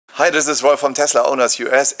Hi, this is Roy from Tesla Owners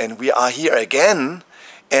US, and we are here again,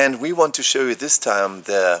 and we want to show you this time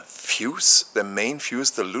the fuse, the main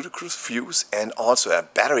fuse, the Ludicrous fuse, and also a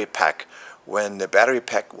battery pack when the battery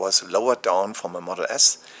pack was lowered down from a Model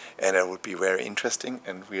S, and it would be very interesting,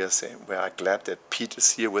 and we are glad that Pete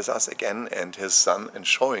is here with us again and his son and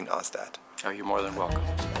showing us that. Oh, you're more than welcome.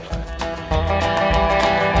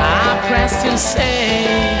 I pressed and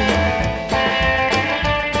say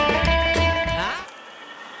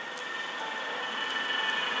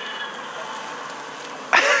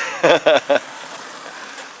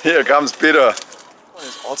Here comes Peter.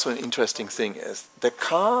 It's also an interesting thing is the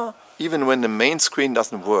car, even when the main screen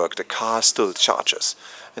doesn't work, the car still charges.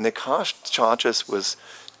 And the car charges with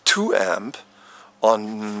 2 amp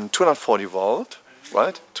on 240 volt,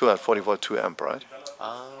 right? 240 volt, 2 amp, right?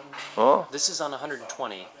 Oh? This is on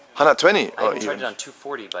 120. 120? I tried it on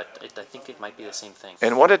 240, but I think it might be the same thing.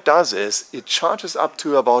 And what it does is it charges up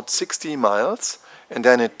to about 60 miles and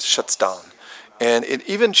then it shuts down. And it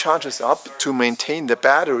even charges up to maintain the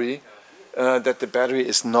battery, that the battery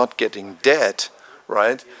is not getting dead,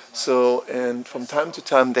 right? So, and from time to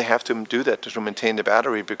time they have to do that to maintain the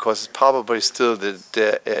battery because it's probably still the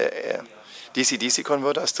DC-DC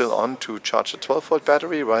converter is still on to charge a 12-volt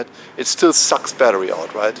battery, right? It still sucks battery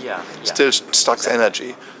out, right? Yeah. Still sucks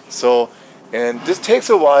energy. So, and this takes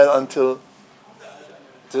a while until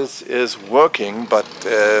this is working, but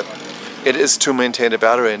it is to maintain the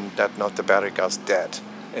battery and that not the battery goes dead.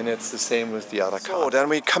 And it's the same with the other car. So then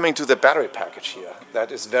we're coming to the battery package here.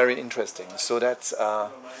 That is very interesting. So that's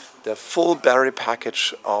the full battery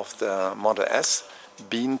package of the Model S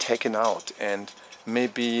being taken out. And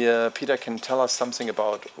maybe Peter can tell us something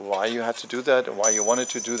about why you had to do that and why you wanted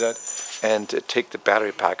to do that and take the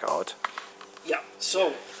battery pack out. Yeah,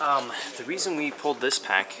 so the reason we pulled this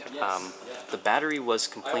pack, the battery was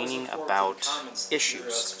complaining about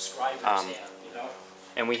issues.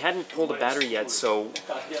 And we hadn't pulled a battery yet, so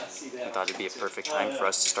I thought it'd be a perfect time for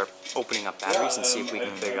us to start opening up batteries and see if we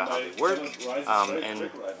can figure out how they work,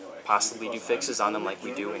 and possibly do fixes on them like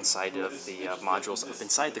we do inside of the modules up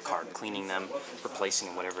inside the car, cleaning them, replacing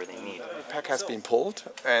them, whatever they need. The pack has been pulled,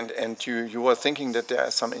 and you were thinking that there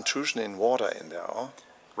is some intrusion in water in there, huh?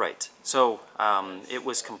 Right. So it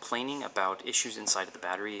was complaining about issues inside of the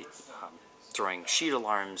battery, throwing sheet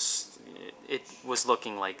alarms. It was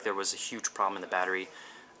looking like there was a huge problem in the battery.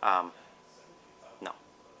 No.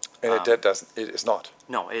 And it is not.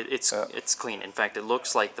 No, it's clean. In fact, it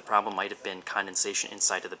looks like the problem might have been condensation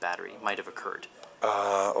inside of the battery. Might have occurred.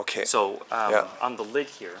 Okay. So on the lid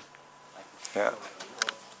here. Yeah.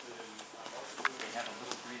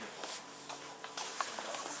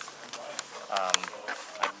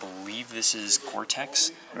 I believe this is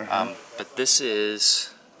Gore-Tex, but this is...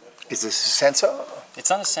 Is this a sensor? It's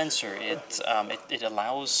not a sensor. It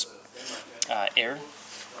allows air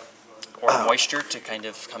or moisture to kind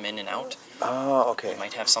of come in and out. Oh, okay. You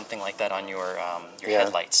might have something like that on your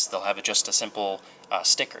headlights. They'll have just a simple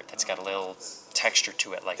sticker that's got a little texture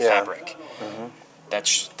to it, like fabric.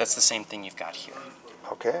 That's the same thing you've got here.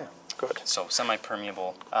 Okay, good. So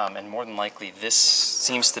semi-permeable, and more than likely this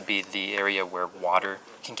seems to be the area where water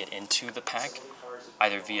can get into the pack,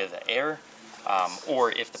 either via the air,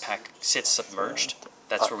 or if the pack sits submerged.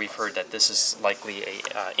 That's where we've heard that this is likely a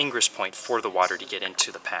ingress point for the water to get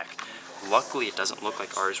into the pack. Luckily, it doesn't look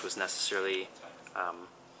like ours was necessarily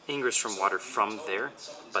ingress from water from there,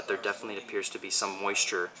 but there definitely appears to be some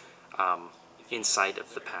moisture inside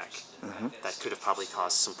of the pack that could have probably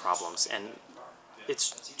caused some problems. And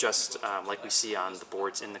it's just like we see on the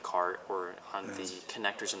boards in the car or on the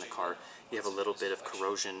connectors in the car, you have a little bit of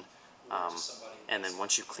corrosion, and then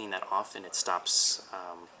once you clean that off and it stops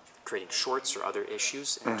creating shorts or other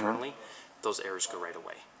issues internally, those errors go right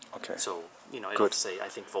away. Okay. So, it'll say, I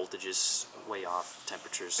think voltage is way off,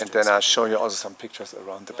 temperatures. And then I'll show you also some pictures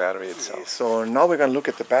around the battery itself. So now we're going to look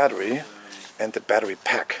at the battery and the battery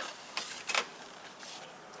pack.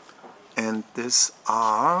 And these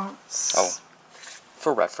are...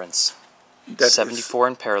 For reference, 74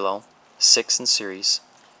 in parallel, 6 in series,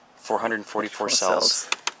 444 cells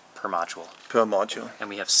per module. Per module. And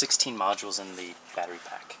we have 16 modules in the battery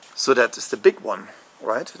pack. So that is the big one,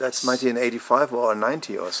 right? That's might be an 85 or a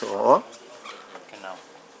 90 or so, or? Genau.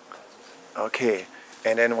 Okay,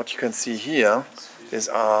 and then what you can see here is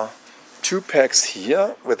 2 packs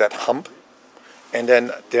here with that hump, and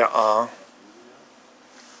then there are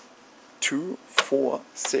 2, 4,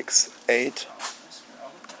 6, 8,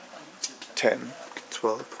 10,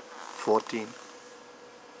 12, 14,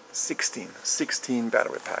 16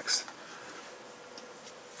 battery packs.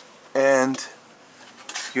 And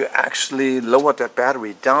you actually lowered that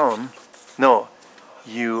battery down. No,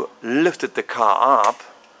 you lifted the car up,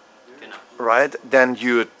 right? Then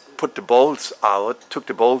you put the bolts out, took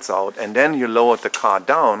the bolts out, and then you lowered the car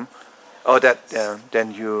down. Oh, that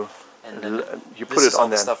then you put it on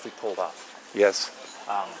the there. stuff we pulled off. Yes.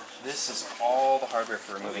 This is all the hardware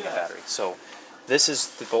for removing a battery. So this is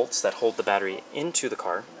the bolts that hold the battery into the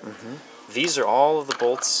car. These are all of the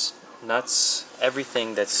bolts, nuts,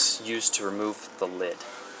 everything that's used to remove the lid.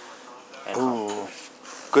 And Ooh,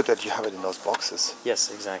 good that you have it in those boxes. yes,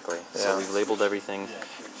 exactly. Yeah. So we've labeled everything. In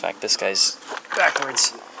fact, this guy's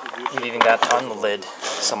backwards, leaving that on the lid.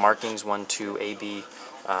 Some markings, 1, 2, A, B.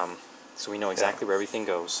 So we know exactly where everything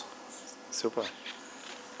goes. Super.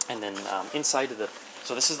 And then inside of the,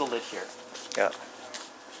 so this is the lid here. Yeah.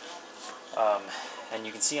 And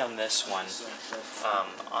you can see on this one,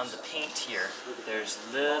 on the paint here, there's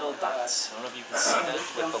little dots. I don't know if you can see that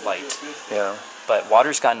with the light. Yeah. But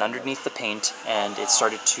water's gotten underneath the paint and it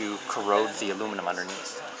started to corrode the aluminum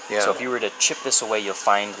underneath. Yeah. So if you were to chip this away, you'll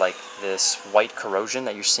find like this white corrosion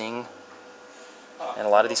that you're seeing in a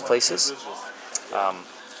lot of these places.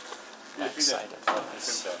 Backside of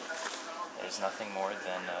this is nothing more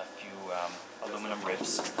than a few aluminum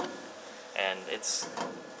ribs, and it's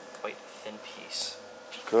quite a thin piece.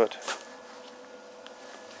 Good.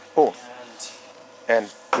 Oh,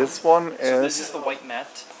 and this one is... So this is the white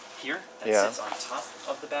mat here that Yeah. sits on top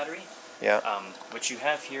of the battery. Yeah. What you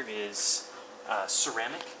have here is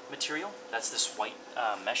ceramic material. That's this white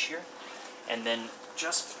mesh here. And then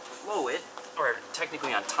just below it, or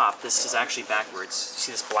technically on top, this is actually backwards. You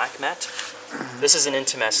see this black mat? This is an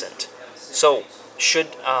intumescent. So should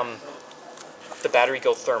the battery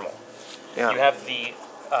go thermal, Yeah. you have the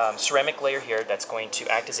ceramic layer here that's going to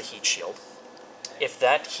act as a heat shield. If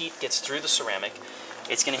that heat gets through the ceramic,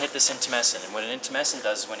 it's going to hit this intumescent. And what an intumescent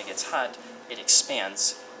does is when it gets hot, it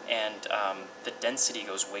expands and the density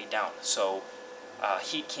goes way down. So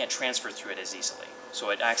heat can't transfer through it as easily. So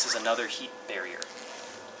it acts as another heat barrier.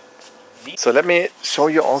 So let me show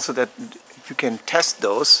you also that you can test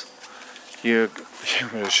those. You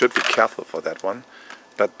should be careful for that one.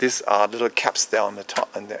 But these are little caps there on the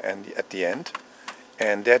top and at the end.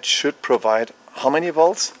 And that should provide how many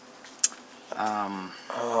volts?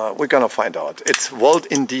 We're gonna find out. It's volt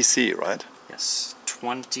in DC, right? Yes,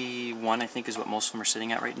 21 I think is what most of them are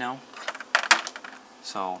sitting at right now.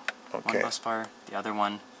 So Okay. one bus bar, the other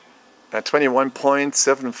one.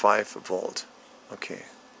 21.75 volt. Okay.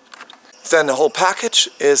 Then the whole package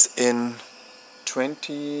is in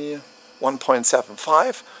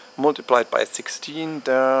 21.75 multiplied by 16.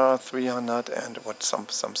 There are 300 and what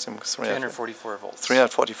something 344 volts.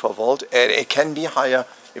 344 volt. And it can be higher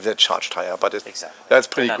if they're charged higher, but Exactly. that's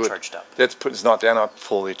pretty They're not good. charged up. It's not. They're not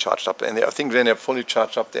fully charged up, and I think when they're fully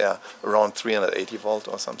charged up, they're around 380 volt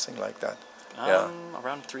or something like that. Yeah.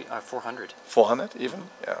 Around 400. 400 even?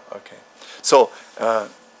 Yeah, okay. So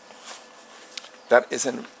that is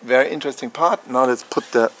a very interesting part. Now let's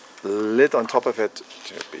put the lid on top of it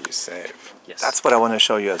to be safe. Yes. That's what I want to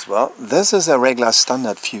show you as well. This is a regular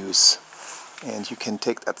standard fuse. And you can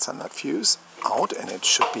take that standard fuse out and it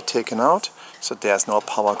should be taken out. So there's no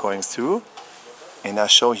power going through. And I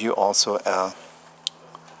show you also a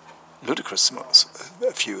Ludicrous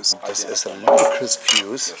fuse. This is a Ludicrous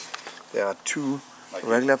fuse. There are two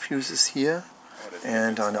regular fuses here,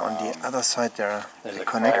 and on the other side there are the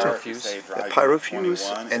connector fuse. the pyro fuse,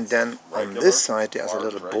 and then on this side there's a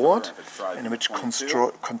little board, in which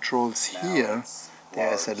controls here.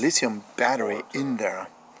 There is a lithium battery in there,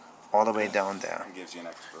 all the way down there.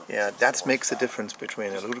 Yeah, that makes a difference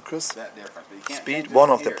between a Ludicrous speed. One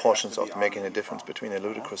of the portions of making a difference between a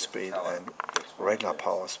Ludicrous speed and regular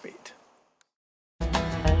power speed.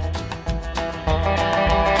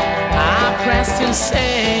 I pressed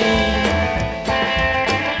insane.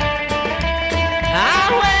 I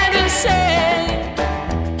went insane.